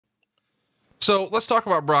So let's talk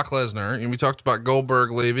about Brock Lesnar. And we talked about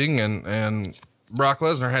Goldberg leaving, and Brock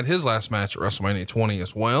Lesnar had his last match at WrestleMania 20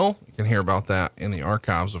 as well. You can hear about that in the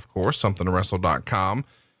archives, of course, somethingtowrestle.com.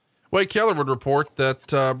 Wade Keller would report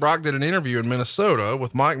that Brock did an interview in Minnesota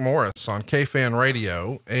with Mike Morris on KFan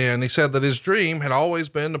Radio, and he said that his dream had always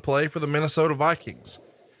been to play for the Minnesota Vikings.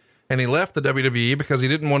 And he left the WWE because he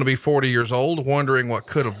didn't want to be 40 years old, wondering what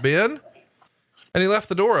could have been. And he left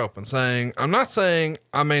the door open saying, "I'm not saying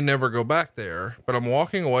I may never go back there, but I'm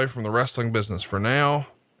walking away from the wrestling business for now."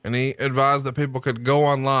 And he advised that people could go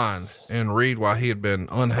online and read why he had been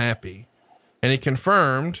unhappy. And he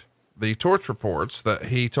confirmed the Torch reports that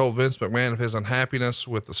he told Vince McMahon of his unhappiness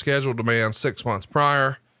with the schedule demands 6 months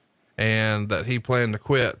prior, and that he planned to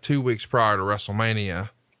quit 2 weeks prior to WrestleMania,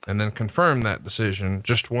 and then confirmed that decision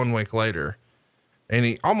just 1 week later. And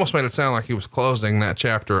he almost made it sound like he was closing that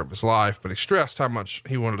chapter of his life, but he stressed how much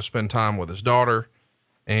he wanted to spend time with his daughter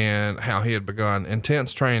and how he had begun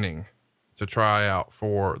intense training to try out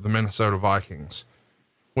for the Minnesota Vikings.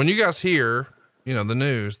 When you guys hear, the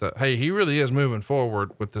news that, hey, he really is moving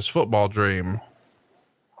forward with this football dream,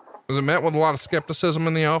 was it met with a lot of skepticism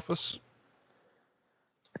in the office?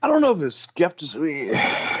 I don't know if it's skepticism.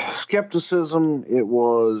 It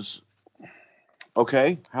was,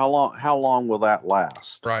 okay, how long will that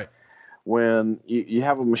last? Right. When you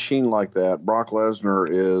have a machine like that, Brock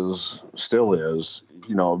Lesnar still is,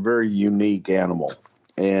 a very unique animal.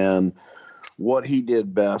 And what he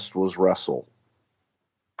did best was wrestle.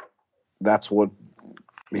 That's what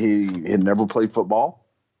he had never played football.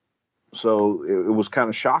 So it was kind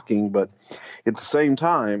of shocking, but at the same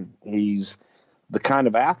time, he's the kind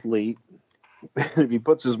of athlete, if he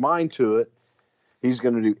puts his mind to it, he's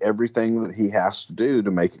going to do everything that he has to do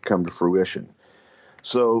to make it come to fruition.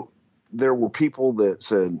 So there were people that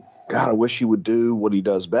said, God, I wish he would do what he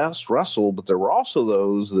does best, wrestle. But there were also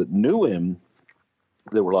those that knew him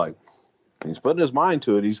that were like, he's putting his mind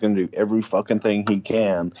to it. He's going to do every fucking thing he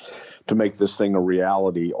can to make this thing a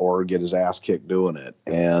reality or get his ass kicked doing it.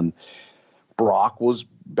 And Brock was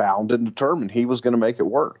bound and determined he was going to make it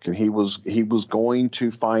work. And he was going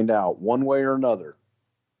to find out one way or another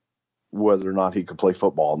whether or not he could play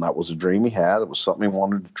football. And that was a dream he had. It was something he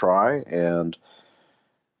wanted to try, and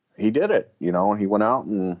he did it, he went out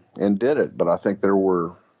and did it. But I think there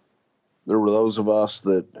were those of us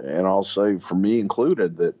that, and I'll say for me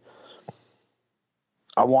included, that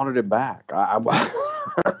I wanted him back. I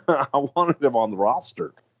wanted him on the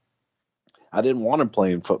roster. I didn't want him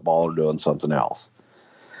playing football or doing something else.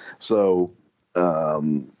 So, I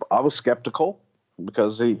was skeptical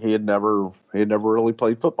because he had never really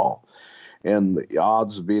played football, and the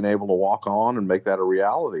odds of being able to walk on and make that a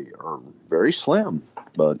reality are very slim,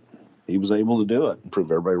 but he was able to do it and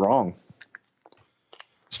prove everybody wrong.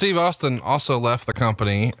 Steve Austin also left the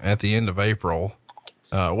company at the end of April.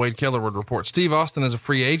 Wade Keller would report Steve Austin is a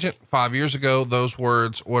free agent. 5 years ago, those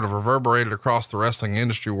words would have reverberated across the wrestling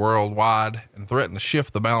industry worldwide and threatened to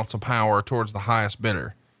shift the balance of power towards the highest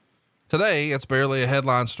bidder. Today, it's barely a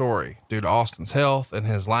headline story due to Austin's health and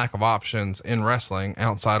his lack of options in wrestling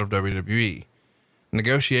outside of WWE.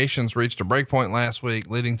 Negotiations reached a breakpoint last week,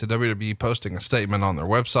 leading to WWE posting a statement on their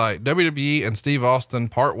website. WWE and Steve Austin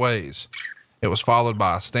part ways. It was followed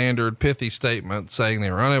by a standard pithy statement saying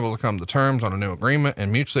they were unable to come to terms on a new agreement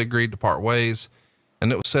and mutually agreed to part ways.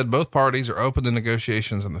 And it was said both parties are open to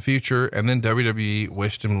negotiations in the future, and then WWE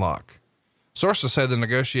wished him luck. Sources say the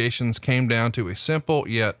negotiations came down to a simple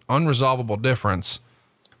yet unresolvable difference: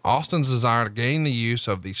 Austin's desire to gain the use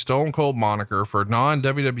of the Stone Cold moniker for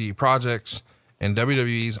non-WWE projects and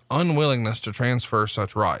WWE's unwillingness to transfer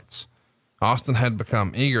such rights. Austin had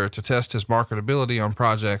become eager to test his marketability on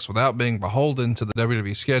projects without being beholden to the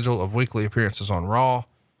WWE schedule of weekly appearances on Raw.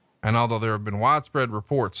 And although there have been widespread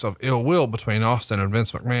reports of ill will between Austin and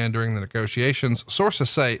Vince McMahon during the negotiations, sources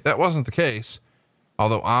say that wasn't the case.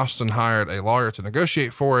 Although Austin hired a lawyer to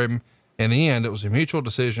negotiate for him, in the end, it was a mutual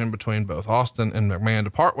decision between both Austin and McMahon to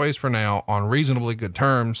part ways for now on reasonably good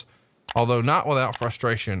terms, although not without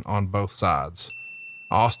frustration on both sides.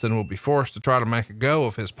 Austin will be forced to try to make a go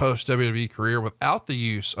of his post-WWE career without the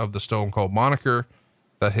use of the Stone Cold moniker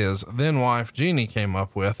that his then wife Jeannie came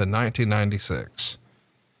up with in 1996.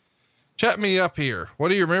 Chat me up here. What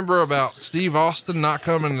do you remember about Steve Austin not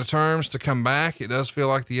coming to terms to come back? It does feel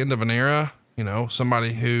like the end of an era.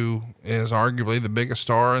 Somebody who is arguably the biggest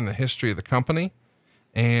star in the history of the company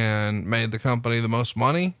and made the company the most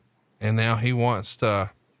money. And now he wants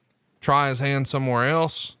to try his hand somewhere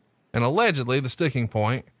else. And allegedly the sticking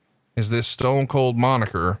point is this Stone Cold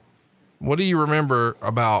moniker. What do you remember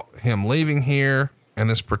about him leaving here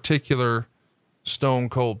and this particular Stone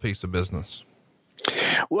Cold piece of business?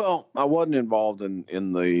 Well, I wasn't involved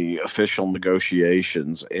in the official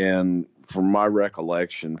negotiations, and from my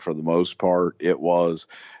recollection, for the most part,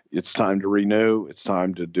 it's time to renew, it's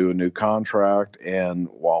time to do a new contract. And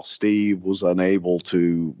while Steve was unable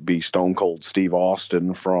to be Stone Cold Steve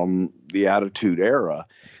Austin from the Attitude Era,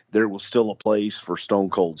 there was still a place for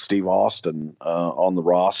Stone Cold Steve Austin on the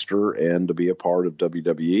roster and to be a part of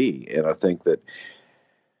WWE. And I think that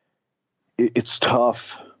it's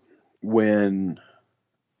tough when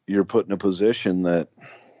you're put in a position that,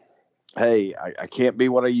 hey, I can't be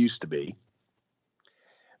what I used to be,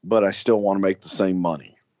 but I still want to make the same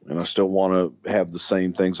money, and I still want to have the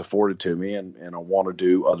same things afforded to me, and I want to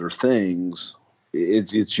do other things.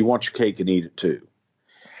 It's you want your cake and eat it too.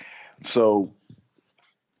 So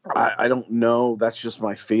I don't know. That's just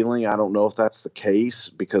my feeling. I don't know if that's the case,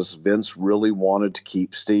 because Vince really wanted to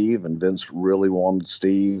keep Steve, and Vince really wanted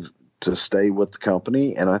Steve to stay with the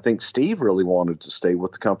company. And I think Steve really wanted to stay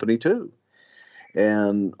with the company too.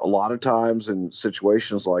 And a lot of times in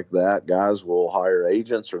situations like that, guys will hire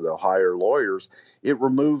agents or they'll hire lawyers. It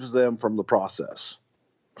removes them from the process,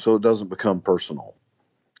 so it doesn't become personal.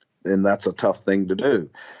 And that's a tough thing to do.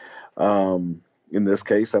 In this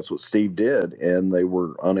case, that's what Steve did, and they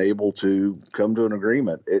were unable to come to an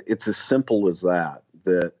agreement. It's as simple as that,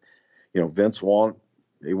 Vince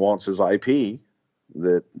wants his IP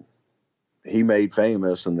that he made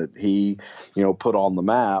famous and that he, put on the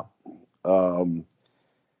map.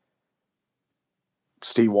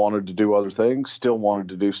 Steve wanted to do other things, still wanted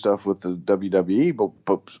to do stuff with the WWE,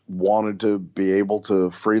 but wanted to be able to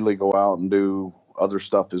freely go out and do other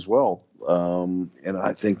stuff as well. And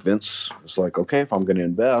I think Vince was like, okay, if I'm going to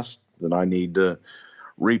invest, then I need to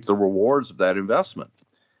reap the rewards of that investment.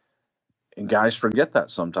 And guys forget that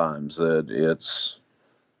sometimes, that it's,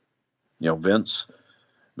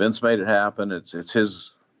 Vince made it happen. It's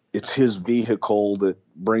his vehicle that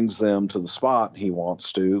brings them to the spot. He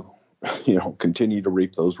wants to, continue to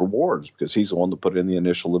reap those rewards because he's the one that put in the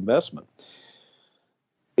initial investment.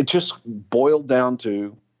 It just boiled down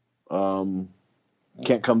to,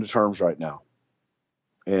 can't come to terms right now.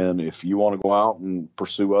 And if you want to go out and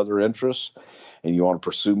pursue other interests, and you want to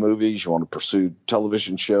pursue movies, you want to pursue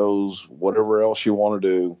television shows, whatever else you want to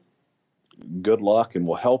do, good luck, and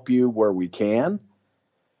we'll help you where we can.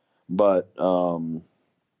 But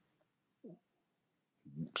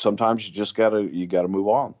sometimes you just gotta move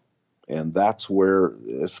on, and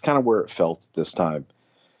it's kind of where it felt at this time,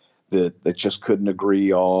 that they just couldn't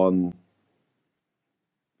agree on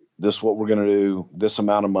this is what we're going to do, this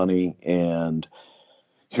amount of money, and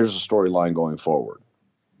here's a storyline going forward.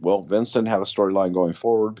 Well, Vince didn't have a storyline going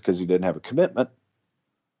forward because he didn't have a commitment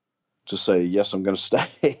to say, yes, I'm going to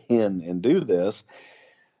stay and do this.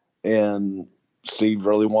 And Steve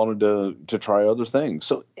really wanted to try other things.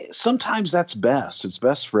 So sometimes that's best. It's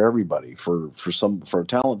best for everybody. For a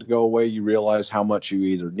talent to go away, you realize how much you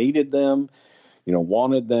either needed them,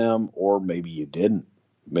 wanted them, or maybe you didn't.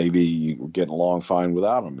 Maybe you were getting along fine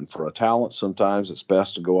without them. And for a talent, sometimes it's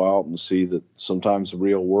best to go out and see that sometimes the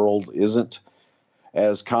real world isn't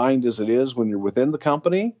as kind as it is when you're within the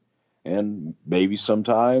company. And maybe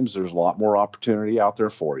sometimes there's a lot more opportunity out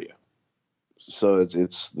there for you. So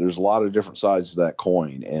there's a lot of different sides to that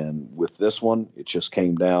coin. And with this one, it just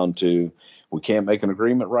came down to, we can't make an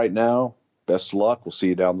agreement right now. Best of luck. We'll see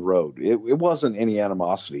you down the road. It wasn't any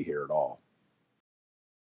animosity here at all.